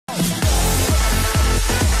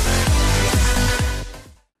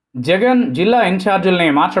జగన్ జిల్లా ఇన్ఛార్జీల్ని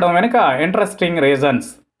మార్చడం వెనుక ఇంట్రెస్టింగ్ రీజన్స్.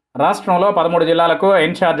 రాష్ట్రంలో 13 జిల్లాలకు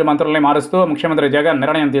ఇన్ఛార్జ్ మంత్రుల్ని మారుస్తూ ముఖ్యమంత్రి జగన్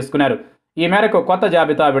నిర్ణయం తీసుకున్నారు. ఈ మేరకు కొత్త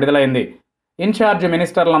జాబితా విడుదలైంది. ఇన్ఛార్జ్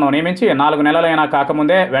మినిస్టర్లను నియమించి 4 నెలలైనా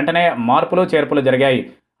కాకముందే వెంటనే మార్పులు చేర్పులు జరిగాయి.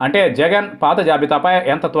 అంటే జగన్ పాత జాబితాపై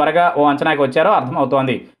ఎంత త్వరగా ఓ అంచనాకి వచ్చారో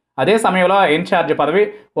అర్థమవుతోంది. అదే సమయంలో ఇన్ఛార్జ్ పదవి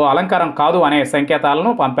ఓ అలంకారం కాదు అనే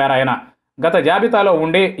సంకేతాలను పంపారాయన. గత జాబితాలో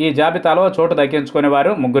ఉండి ఈ జాబితాలో చోటు దక్కించుకునే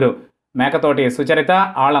వారు 3. మేకతోటి సుచరిత,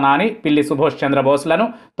 ఆళ్ల నాని, పిల్లి సుభాష్ చంద్రబోస్లను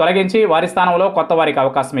తొలగించి వారి స్థానంలో కొత్త వారికి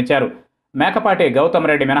అవకాశం ఇచ్చారు. మేకపాటి గౌతమ్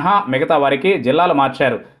రెడ్డి మినహా మిగతా వారికి జిల్లాలు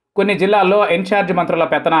మార్చారు. కొన్ని జిల్లాల్లో ఇన్ఛార్జ్ మంత్రుల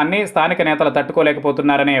పెత్తనాన్ని స్థానిక నేతలు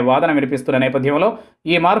తట్టుకోలేకపోతున్నారనే వాదన వినిపిస్తున్న నేపథ్యంలో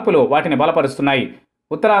ఈ మార్పులు వాటిని బలపరుస్తున్నాయి.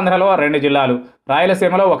 ఉత్తరాంధ్రలో 2 జిల్లాలు,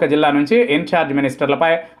 రాయలసీమలో 1 జిల్లా నుంచి ఇన్ఛార్జ్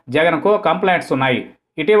మినిస్టర్లపై జగన్కు కంప్లైంట్స్ ఉన్నాయి.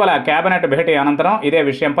 ఇటీవల కేబినెట్ భేటీ అనంతరం ఇదే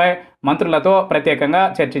విషయంపై మంత్రులతో ప్రత్యేకంగా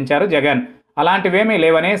చర్చించారు జగన్. అలాంటివేమీ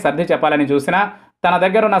లేవని సర్ది చెప్పాలని చూసినా తన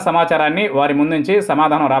దగ్గరున్న సమాచారాన్ని వారి ముందుంచి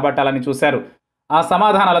సమాధానం రాబట్టాలని చూశారు. ఆ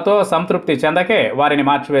సమాధానాలతో సంతృప్తి చెందకే వారిని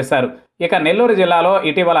మార్చివేశారు. ఇక నెల్లూరు జిల్లాలో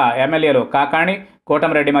ఇటీవల ఎమ్మెల్యేలు కాకాణి,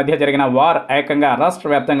 కోటంరెడ్డి మధ్య జరిగిన వార్ ఏకంగా రాష్ట్ర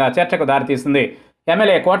వ్యాప్తంగా చర్చకు దారితీసింది.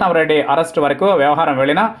 ఎమ్మెల్యే కోటంరెడ్డి అరెస్టు వరకు వ్యవహారం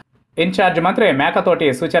వెళ్లినా ఇన్ఛార్జ్ మంత్రి మేకతోటి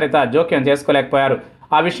సుచరిత జోక్యం చేసుకోలేకపోయారు.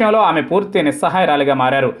 ఆ విషయంలో ఆమె పూర్తి నిస్సహాయరాలిగా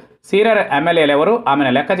మారారు. సీనియర్ ఎమ్మెల్యేలెవరూ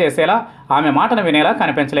ఆమెను లెక్క చేసేలా, ఆమె మాటను వినేలా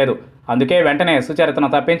కనిపించలేదు. అందుకే వెంటనే సుచరితను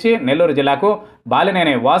తప్పించి నెల్లూరు జిల్లాకు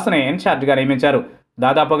బాలినేని వాసుని ఇన్ఛార్జిగా నియమించారు.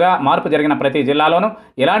 దాదాపుగా మార్పు జరిగిన ప్రతి జిల్లాలోనూ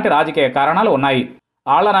ఇలాంటి రాజకీయ కారణాలు ఉన్నాయి.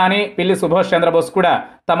 ఆళ్ల నాని, పిల్లి సుభాష్ చంద్రబోస్ కూడా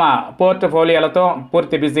తమ పోర్ట్ఫోలియోలతో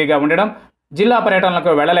పూర్తి బిజీగా ఉండడం, జిల్లా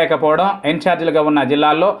పర్యటనలకు వెళ్లలేకపోవడం, ఇన్ఛార్జీలుగా ఉన్న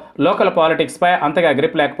జిల్లాల్లో లోకల్ పాలిటిక్స్పై అంతగా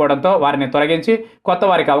గ్రిప్ లేకపోవడంతో వారిని తొలగించి కొత్త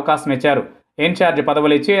వారికి అవకాశం ఇచ్చారు. ఇన్ఛార్జ్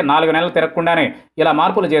పదవులు ఇచ్చి 4 నెలలు తిరగకుండానే ఇలా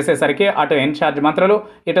మార్పులు చేసేసరికి అటు ఇన్ఛార్జ్ మంత్రులు,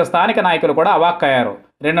 ఇటు స్థానిక నాయకులు కూడా అవాక్కయ్యారు.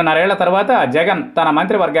 2.5 ఏళ్ల తర్వాత జగన్ తన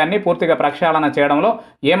మంత్రివర్గాన్ని పూర్తిగా ప్రక్షాళన చేయడంలో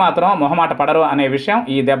ఏమాత్రం మొహమాట పడరు అనే విషయం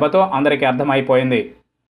ఈ దెబ్బతో అందరికీ అర్థమైపోయింది.